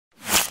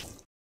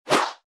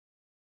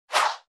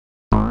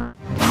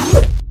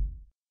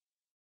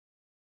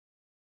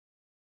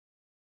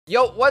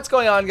Yo, what's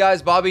going on,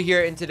 guys? Bobby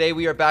here, and today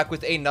we are back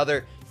with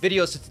another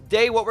video. So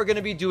today what we're going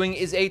to be doing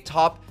is a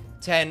top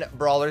 10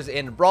 brawlers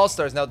in Brawl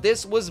Stars. Now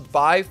this was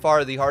by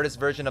far the hardest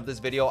version of this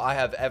video I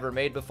have ever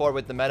made before,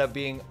 with the meta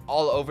being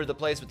all over the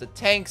place, with the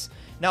tanks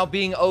now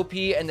being OP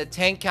and the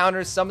tank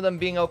counters, some of them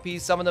being OP,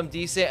 some of them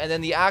decent, and then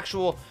the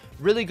actual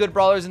really good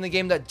brawlers in the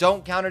game that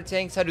don't counter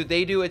tanks. How do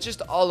they do? It's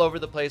just all over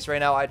the place right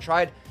now. I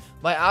tried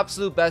my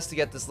absolute best to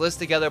get this list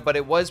together, but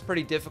it was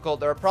pretty difficult.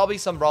 There are probably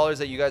some brawlers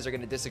that you guys are going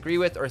to disagree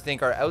with or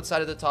think are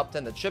outside of the top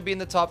 10 that should be in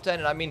the top 10,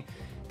 and I mean,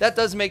 that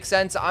does make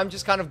sense. I'm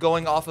just kind of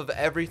going off of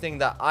everything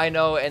that I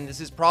know, and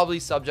this is probably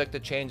subject to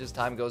change as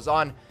time goes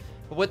on.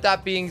 But with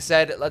that being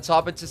said, let's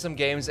hop into some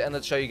games and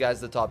let's show you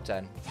guys the top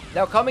 10.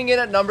 Now coming in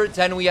at number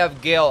 10, we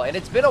have Gale, and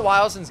it's been a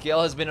while since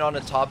Gale has been on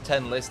a top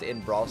 10 list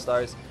in Brawl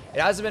Stars. It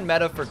hasn't been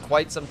meta for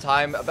quite some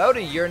time, about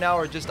a year now,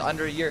 or just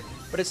under a year,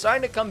 but it's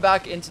starting to come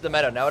back into the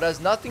meta. Now, it has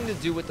nothing to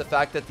do with the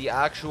fact that the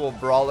actual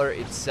brawler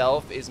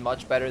itself is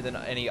much better than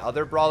any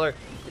other brawler.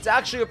 It's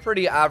actually a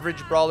pretty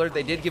average brawler.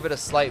 They did give it a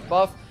slight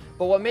buff,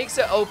 but what makes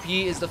it OP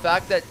is the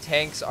fact that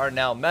tanks are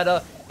now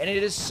meta, and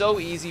it is so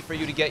easy for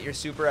you to get your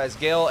super as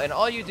Gale, and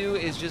all you do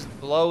is just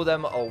blow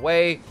them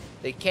away.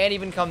 They can't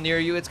even come near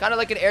you. It's kind of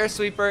like an air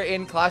sweeper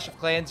in Clash of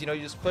Clans. You know,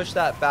 you just push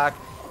that back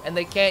and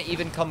they can't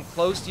even come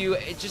close to you.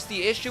 It's just,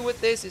 the issue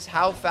with this is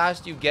how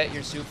fast you get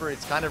your super.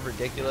 It's kind of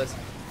ridiculous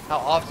how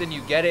often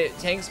you get it.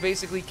 Tanks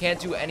basically can't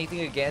do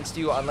anything against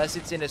you unless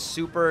it's in a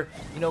super,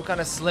 you know,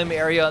 kind of slim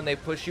area and they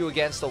push you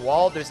against the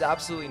wall. There's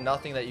absolutely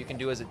nothing that you can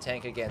do as a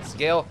tank against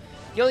Gale.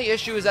 The only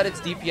issue is that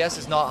its DPS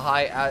is not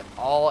high at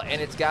all,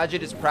 and its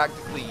gadget is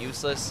practically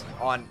useless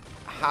on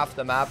half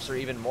the maps, or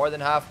even more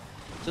than half.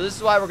 So this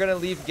is why we're going to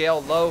leave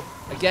Gale low.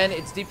 Again,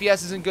 its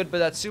DPS isn't good, but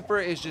that super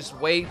is just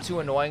way too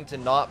annoying to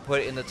not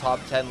put in the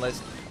top 10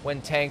 list when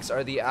tanks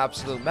are the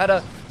absolute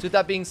meta. So with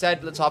that being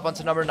said, let's hop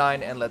onto number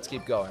 9 and let's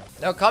keep going.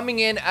 Now coming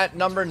in at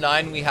number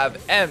 9, we have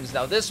Ems.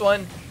 Now this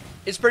one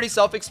is pretty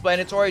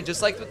self-explanatory.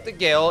 Just like with the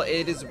Gale,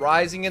 it is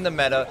rising in the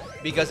meta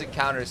because it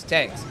counters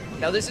tanks.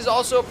 Now this is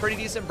also a pretty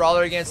decent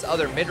brawler against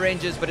other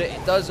mid-ranges, but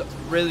it does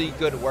really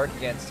good work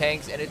against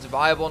tanks, and it's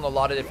viable in a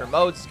lot of different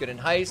modes. It's good in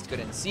Heist,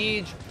 good in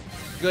Siege,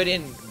 good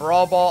in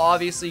Brawl Ball,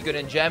 obviously, good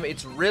in Gem.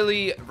 It's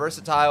really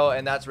versatile,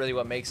 and that's really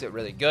what makes it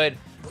really good.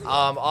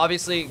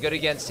 Obviously, good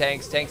against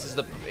tanks. Tanks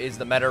is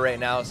the meta right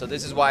now, so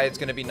this is why it's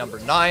going to be number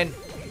 9.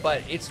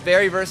 But it's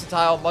very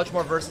versatile, much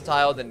more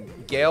versatile than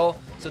Gale,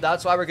 so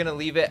that's why we're going to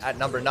leave it at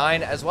number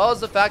 9, as well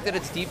as the fact that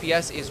its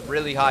DPS is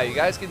really high. You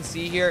guys can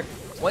see here,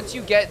 once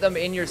you get them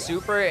in your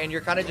super and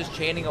you're kind of just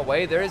chaining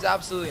away, there is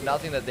absolutely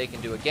nothing that they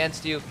can do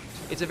against you.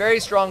 It's a very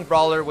strong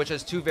brawler, which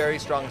has 2 very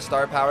strong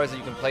star powers that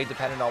you can play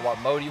depending on what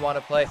mode you want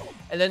to play.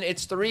 And then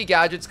its 3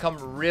 gadgets come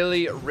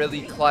really,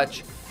 really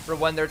clutch for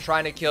when they're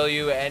trying to kill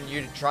you and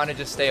you're trying to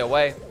just stay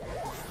away.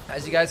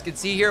 As you guys can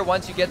see here,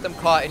 once you get them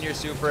caught in your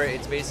super,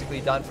 it's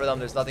basically done for them.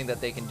 There's nothing that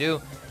they can do.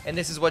 And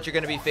this is what you're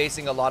going to be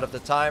facing a lot of the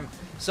time.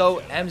 So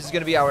Ems is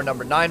going to be our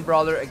number 9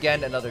 brawler.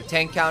 Again, another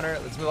tank counter.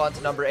 Let's move on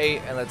to number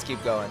 8 and let's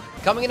keep going.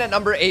 Coming in at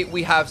number 8,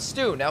 we have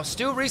Stu. Now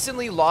Stu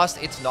recently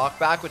lost its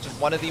knockback, which is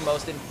one of the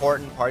most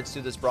important parts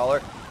to this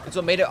brawler. It's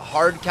what made it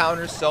hard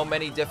counter so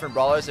many different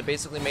brawlers. It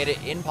basically made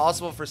it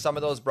impossible for some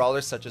of those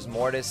brawlers, such as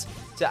Mortis,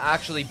 to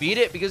actually beat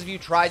it, because if you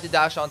tried to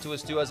dash onto a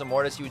Stu as a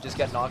Mortis, you would just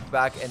get knocked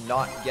back and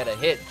not get a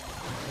hit.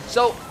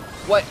 So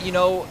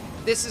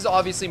this has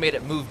obviously made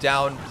it move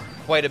down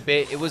quite a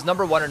bit. It was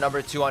number 1 or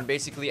number 2 on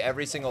basically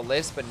every single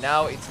list, but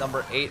now it's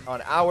number 8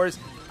 on ours.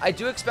 I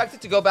do expect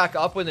it to go back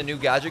up when the new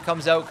gadget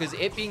comes out, because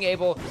it being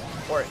able,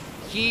 or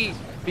he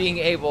being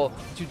able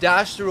to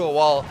dash through a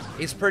wall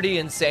is pretty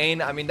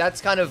insane. I mean,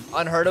 that's kind of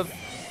unheard of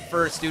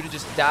for Stu to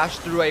just dash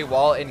through a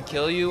wall and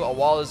kill you. A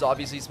wall is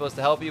obviously supposed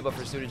to help you, but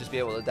for Stu to just be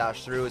able to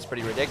dash through is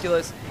pretty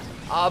ridiculous.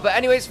 But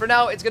anyways, for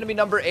now, it's going to be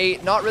number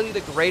 8. Not really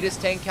the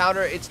greatest tank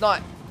counter. It's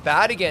not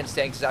bad against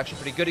tanks. It's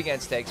actually pretty good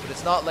against tanks, but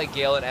it's not like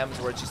Gale and Ems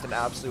where it's just an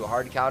absolute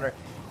hard counter.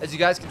 As you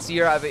guys can see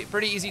here, I have a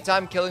pretty easy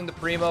time killing the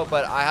Primo,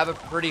 but I have a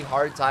pretty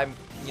hard time,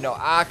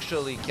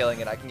 actually killing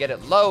it. I can get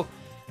it low,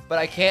 but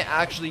I can't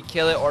actually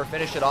kill it or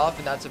finish it off,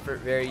 and that's a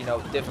very,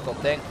 difficult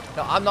thing.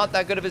 Now, I'm not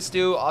that good of a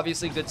Stu.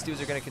 Obviously, good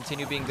Stus are going to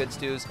continue being good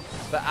Stus,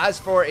 but as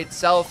for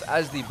itself,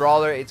 as the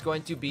brawler, it's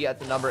going to be at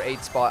the number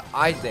 8 spot,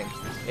 I think,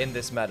 in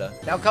this meta.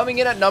 Now, coming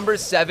in at number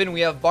 7,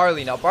 we have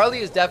Barley. Now, Barley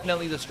is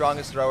definitely the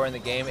strongest thrower in the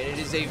game, and it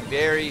is a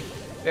very,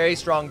 very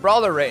strong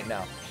brawler right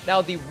now.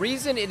 Now, the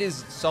reason it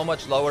is so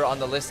much lower on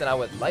the list than I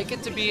would like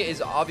it to be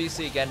is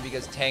obviously, again,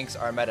 because tanks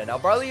are meta. Now,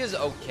 Barley is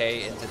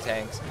okay into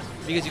tanks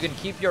because you can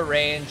keep your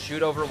range,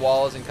 shoot over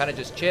walls, and kind of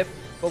just chip.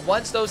 But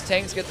once those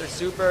tanks get their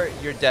super,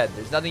 you're dead.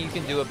 There's nothing you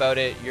can do about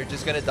it. You're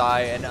just going to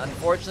die. And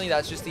unfortunately,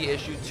 that's just the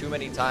issue too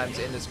many times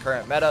in this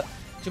current meta.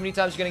 Too many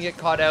times you're going to get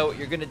caught out.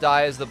 You're going to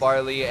die as the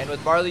Barley. And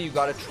with Barley, you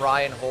got to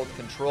try and hold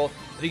control.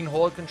 If you can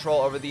hold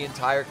control over the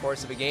entire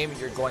course of a game,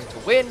 you're going to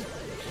win.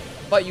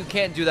 But you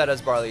can't do that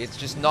as Barley. It's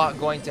just not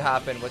going to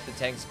happen with the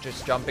tanks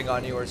just jumping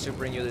on you or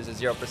supering you. There's a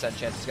 0%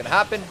 chance it's going to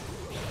happen.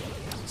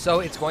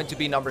 So it's going to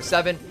be number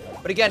 7.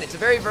 But again, it's a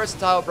very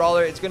versatile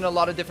brawler. It's good in a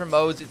lot of different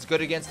modes. It's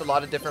good against a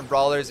lot of different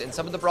brawlers, and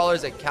some of the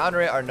brawlers that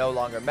counter it are no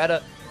longer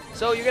meta.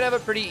 So you're going to have a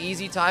pretty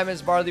easy time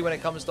as Barley when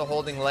it comes to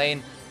holding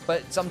lane.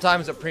 But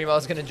sometimes a Primo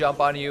is going to jump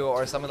on you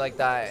or something like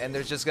that, and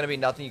there's just going to be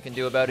nothing you can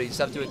do about it. You just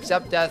have to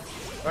accept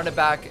death, run it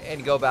back,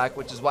 and go back,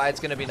 which is why it's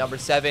going to be number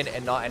 7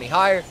 and not any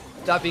higher.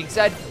 That being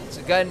said, it's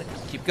again,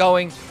 keep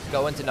going,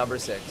 go into number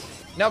 6.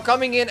 Now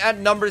coming in at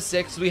number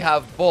 6, we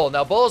have Bull.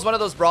 Now Bull is one of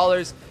those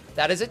brawlers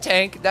that is a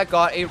tank that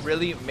got a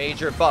really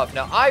major buff.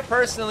 Now I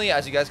personally,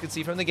 as you guys can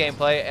see from the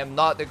gameplay, am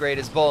not the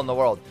greatest Bull in the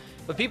world.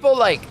 But people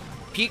like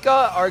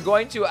Pika are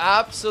going to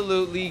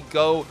absolutely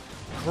go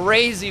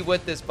crazy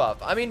with this buff.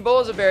 I mean, Bull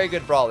is a very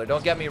good brawler,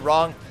 don't get me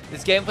wrong.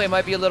 This gameplay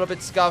might be a little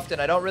bit scuffed,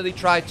 and I don't really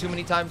try too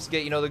many times to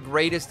get, you know, the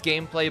greatest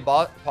gameplay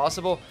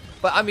possible.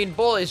 But I mean,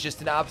 Bull is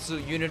just an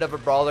absolute unit of a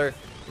brawler.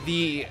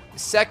 The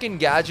second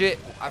gadget,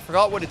 I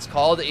forgot what it's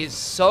called, is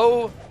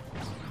so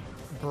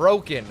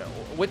broken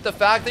with the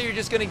fact that you're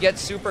just going to get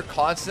super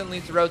constantly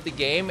throughout the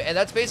game, and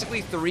that's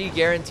basically 3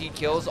 guaranteed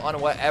kills on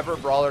whatever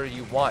brawler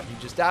you want. You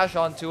just dash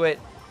onto it,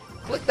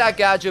 click that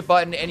gadget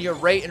button, and you're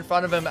right in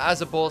front of him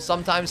as a Bull.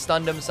 Sometimes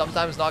stunned him,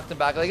 sometimes knocked him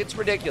back. Like, it's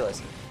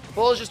ridiculous.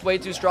 Bull is just way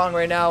too strong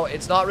right now.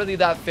 It's not really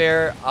that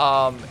fair.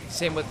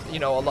 Same with, you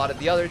know, a lot of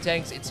the other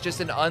tanks. It's just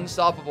an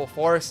unstoppable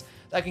force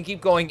that can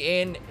keep going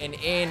in and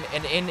in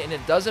and in, and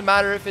it doesn't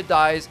matter if it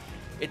dies.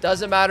 It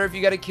doesn't matter if you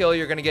get a kill.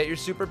 You're going to get your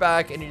super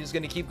back, and you're just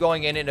going to keep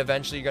going in, and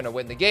eventually you're going to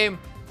win the game.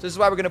 So this is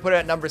why we're going to put it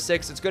at number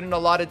 6. It's good in a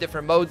lot of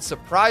different modes.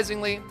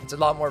 Surprisingly, it's a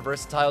lot more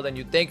versatile than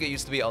you'd think. It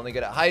used to be only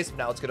good at heist, but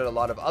now it's good at a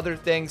lot of other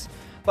things.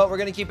 But we're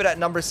going to keep it at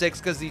number 6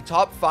 because the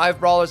top 5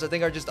 brawlers, I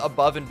think, are just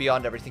above and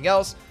beyond everything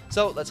else.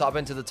 So let's hop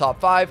into the top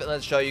 5 and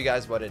let's show you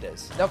guys what it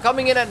is. Now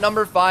coming in at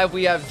number 5,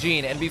 we have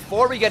Gene. And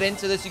before we get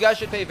into this, you guys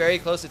should pay very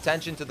close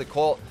attention to the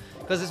Colt,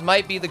 because this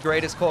might be the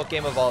greatest Colt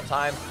game of all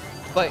time.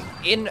 But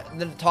in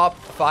the top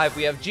 5,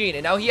 we have Gene.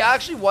 And now he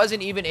actually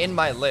wasn't even in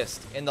my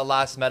list in the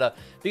last meta,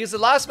 because the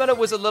last meta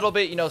was a little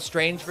bit, you know,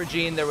 strange for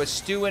Gene. There was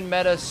Stu in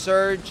meta,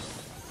 Surge,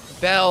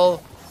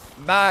 Bell,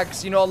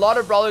 Max, you know, a lot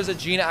of brawlers that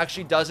Gene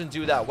actually doesn't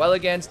do that well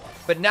against.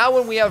 But now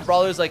when we have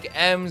brawlers like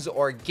Ems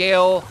or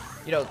Gale,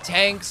 you know,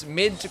 tanks,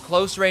 mid to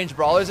close range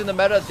brawlers in the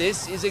meta,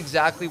 this is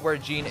exactly where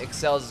Gene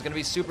excels. It's going to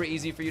be super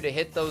easy for you to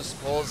hit those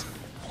pulls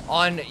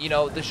on, you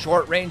know, the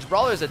short range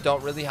brawlers that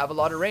don't really have a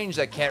lot of range,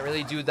 that can't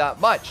really do that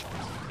much.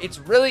 It's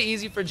really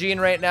easy for Gene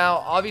right now.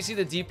 Obviously,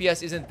 the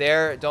DPS isn't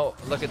there.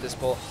 Don't look at this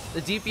pull.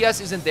 The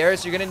DPS isn't there,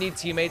 so you're going to need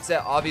teammates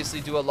that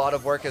obviously do a lot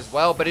of work as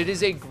well. But it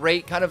is a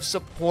great kind of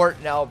support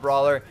now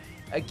brawler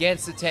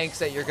against the tanks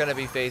that you're going to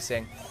be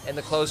facing, and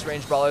the close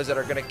range brawlers that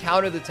are going to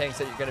counter the tanks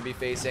that you're going to be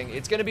facing.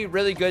 It's going to be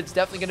really good. It's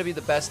definitely going to be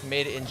the best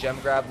mid in gem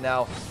grab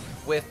now,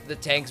 with the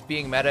tanks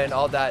being meta and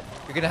all that.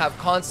 You're going to have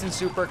constant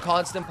super,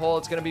 constant pull.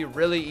 It's going to be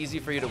really easy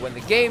for you to win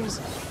the games.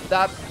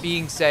 That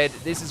being said,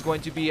 this is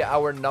going to be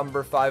our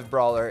number 5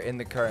 brawler in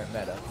the current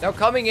meta. Now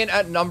coming in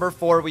at number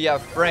 4, we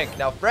have Frank.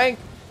 Now Frank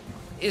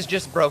is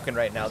just broken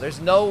right now.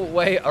 There's no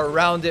way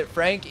around it.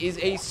 Frank is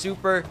a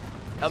super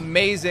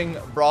amazing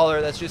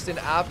brawler that's just an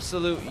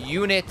absolute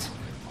unit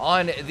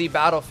on the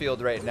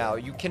battlefield right now.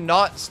 You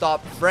cannot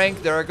stop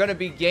Frank. There are going to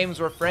be games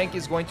where Frank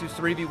is going to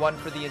 3v1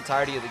 for the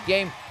entirety of the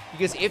game,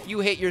 because if you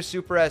hit your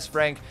super as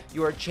Frank,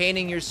 you are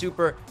chaining your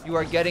super, you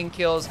are getting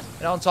kills,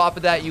 and on top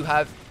of that, you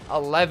have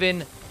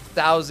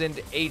 11,000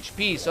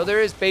 HP. So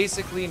there is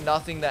basically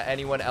nothing that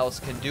anyone else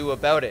can do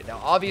about it.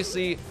 Now,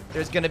 obviously,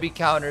 there's going to be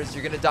counters.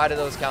 You're going to die to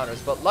those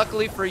counters. But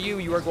luckily for you,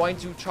 you are going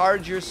to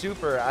charge your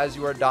super as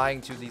you are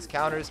dying to these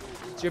counters.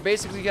 So you're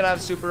basically going to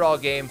have super all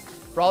game.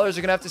 Brawlers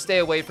are going to have to stay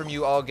away from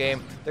you all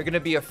game. They're going to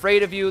be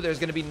afraid of you. There's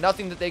going to be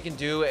nothing that they can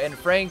do. And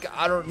Frank,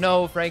 I don't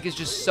know. Frank is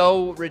just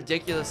so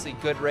ridiculously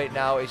good right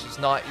now. It's just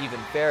not even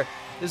fair.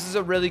 This is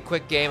a really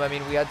quick game. I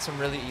mean, we had some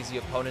really easy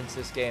opponents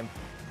this game.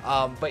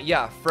 But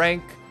yeah,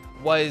 Frank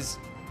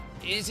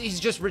he's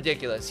just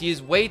ridiculous. He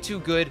is way too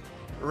good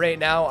right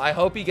now. I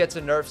hope he gets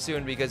a nerf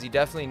soon, because he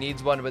definitely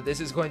needs one. But this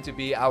is going to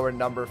be our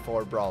number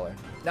 4 brawler.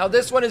 Now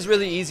this one is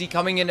really easy.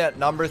 Coming in at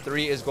number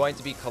 3 is going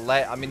to be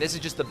Colette. I mean, this is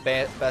just the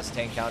best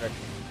tank counter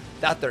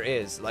that there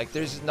is. Like,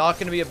 there's not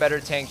going to be a better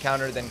tank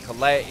counter than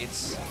Colette.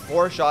 It's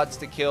 4 shots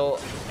to kill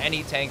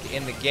any tank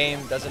in the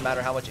game. Doesn't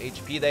matter how much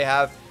HP they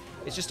have.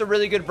 It's just a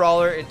really good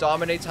brawler. It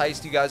dominates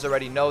heist. You guys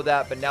already know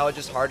that. But now it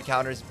just hard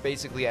counters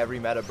basically every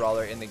meta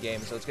brawler in the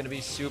game. So it's going to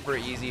be super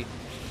easy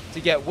to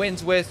get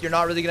wins with. You're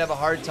not really gonna have a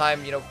hard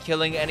time, you know,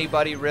 killing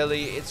anybody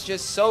really. It's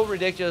just so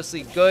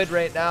ridiculously good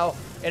right now,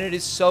 and it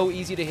is so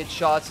easy to hit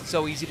shots. It's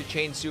so easy to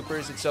chain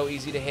supers. It's so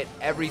easy to hit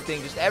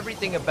everything. Just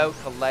everything about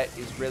Colette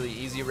is really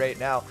easy right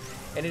now,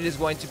 and it is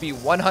going to be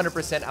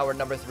 100% our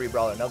number 3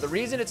 brawler. Now the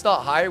reason it's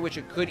not higher, which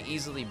it could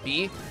easily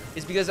be,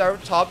 is because our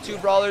top 2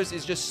 brawlers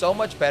is just so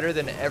much better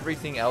than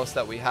everything else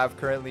that we have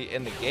currently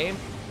in the game,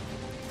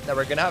 that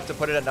we're gonna have to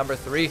put it at number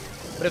 3.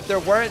 But if there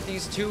weren't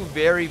these 2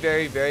 very,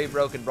 very, very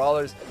broken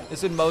brawlers,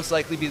 this would most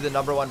likely be the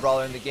number 1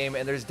 brawler in the game.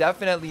 And there's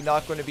definitely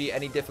not going to be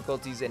any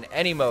difficulties in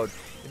any mode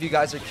if you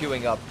guys are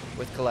queuing up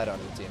with Colette on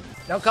your team.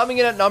 Now coming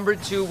in at number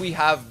 2, we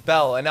have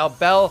Belle. And now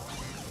Belle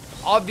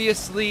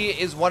obviously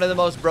is one of the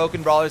most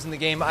broken brawlers in the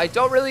game. I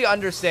don't really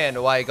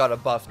understand why it got a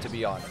buff, to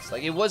be honest.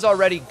 Like, it was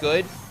already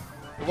good.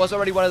 It was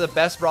already one of the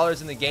best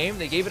brawlers in the game.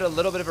 They gave it a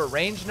little bit of a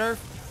range nerf,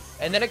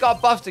 and then it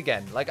got buffed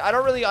again. Like, I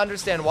don't really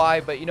understand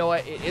why, but you know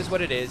what? It is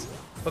what it is.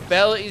 But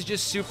Bell is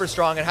just super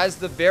strong. It has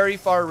the very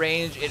far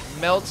range. It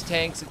melts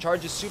tanks. It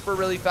charges super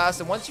really fast.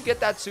 And once you get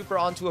that super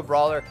onto a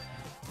brawler,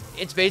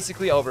 it's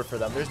basically over for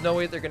them. There's no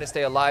way they're going to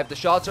stay alive. The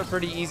shots are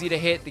pretty easy to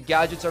hit. The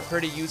gadgets are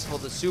pretty useful.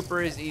 The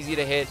super is easy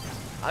to hit.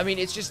 I mean,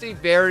 it's just a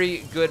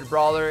very good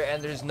brawler,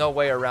 and there's no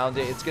way around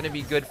it. It's going to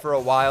be good for a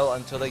while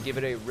until they give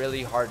it a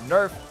really hard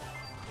nerf.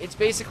 It's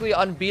basically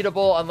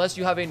unbeatable unless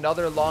you have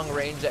another long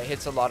range that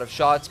hits a lot of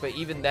shots. But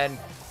even then,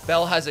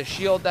 Bell has a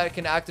shield that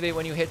can activate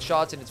when you hit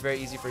shots, and it's very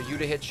easy for you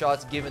to hit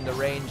shots given the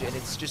range, and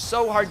it's just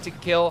so hard to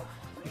kill.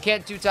 You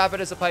can't 2-tap it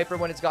as a Piper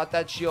when it's got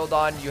that shield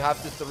on. You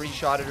have to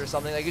 3-shot it or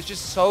something. Like, it's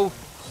just so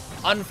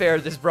unfair,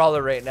 this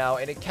brawler right now,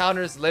 and it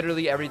counters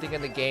literally everything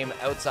in the game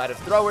outside of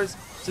throwers.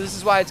 So this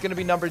is why it's going to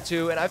be number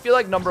 2, and I feel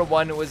like number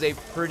 1 was a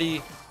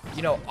pretty,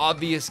 you know,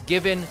 obvious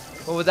given.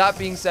 But with that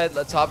being said,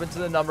 let's hop into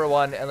the number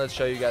 1 and let's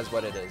show you guys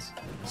what it is.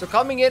 So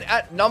coming in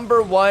at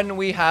number 1,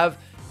 we have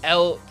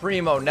El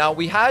Primo. Now,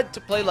 we had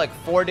to play like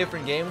 4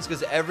 different games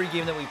because every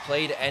game that we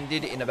played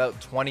ended in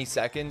about 20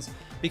 seconds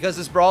because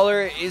this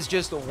brawler is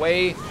just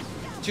way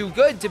too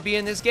good to be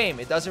in this game.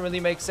 It doesn't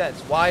really make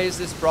sense. Why is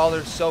this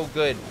brawler so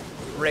good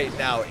right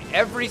now?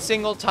 Every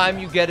single time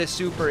you get a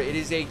super, it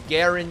is a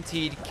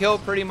guaranteed kill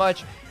pretty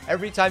much.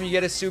 Every time you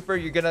get a super,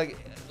 you're gonna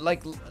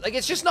like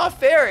it's just not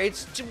fair.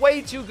 It's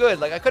way too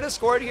good. Like, I could have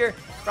scored here,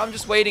 but I'm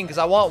just waiting because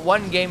I want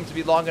one game to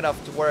be long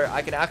enough to where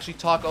I can actually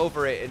talk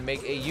over it and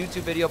make a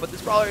YouTube video. But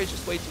this brawler is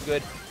just way too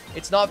good.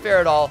 It's not fair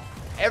at all.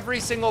 Every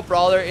single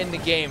brawler in the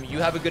game you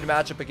have a good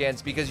matchup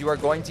against because you are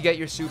going to get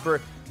your super,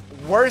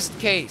 worst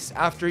case,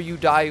 after you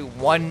die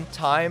 1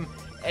 time.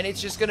 And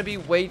it's just going to be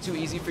way too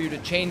easy for you to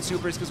chain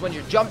supers because when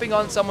you're jumping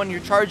on someone,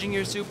 you're charging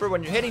your super.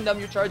 When you're hitting them,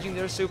 you're charging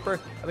their super.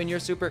 I mean, your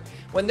super.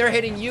 When they're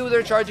hitting you,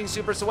 they're charging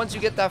super. So once you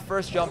get that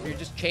first jump, you're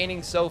just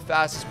chaining so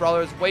fast. This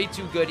brawler is way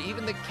too good.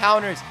 Even the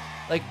counters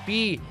like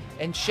B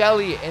and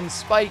Shelly and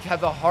Spike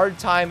have a hard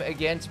time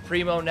against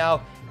Primo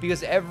now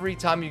because every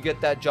time you get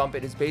that jump,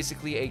 it is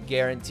basically a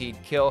guaranteed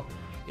kill.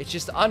 It's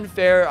just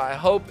unfair. I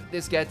hope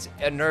this gets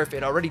a nerf.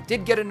 It already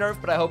did get a nerf,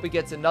 but I hope it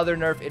gets another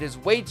nerf. It is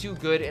way too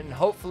good, and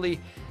hopefully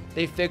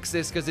they fix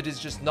this because it is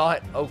just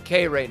not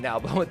okay right now.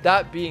 But with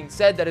that being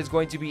said, that is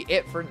going to be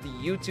it for the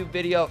YouTube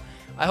video.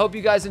 I hope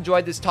you guys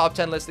enjoyed this top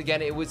 10 list.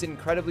 Again, it was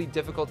incredibly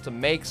difficult to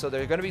make, so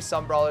there are going to be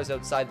some brawlers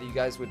outside that you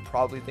guys would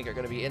probably think are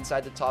going to be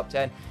inside the top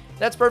 10.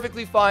 That's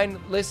perfectly fine.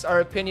 Lists are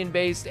opinion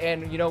based,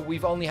 and you know,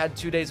 we've only had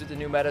 2 days with the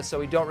new meta, so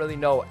we don't really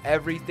know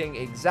everything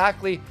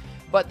exactly.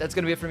 But that's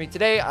going to be it for me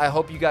today. I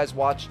hope you guys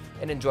watched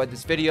and enjoyed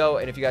this video.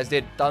 And if you guys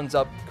did, thumbs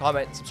up,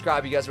 comment,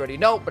 subscribe. You guys already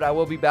know, but I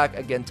will be back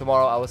again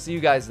tomorrow. I will see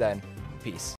you guys then. Peace.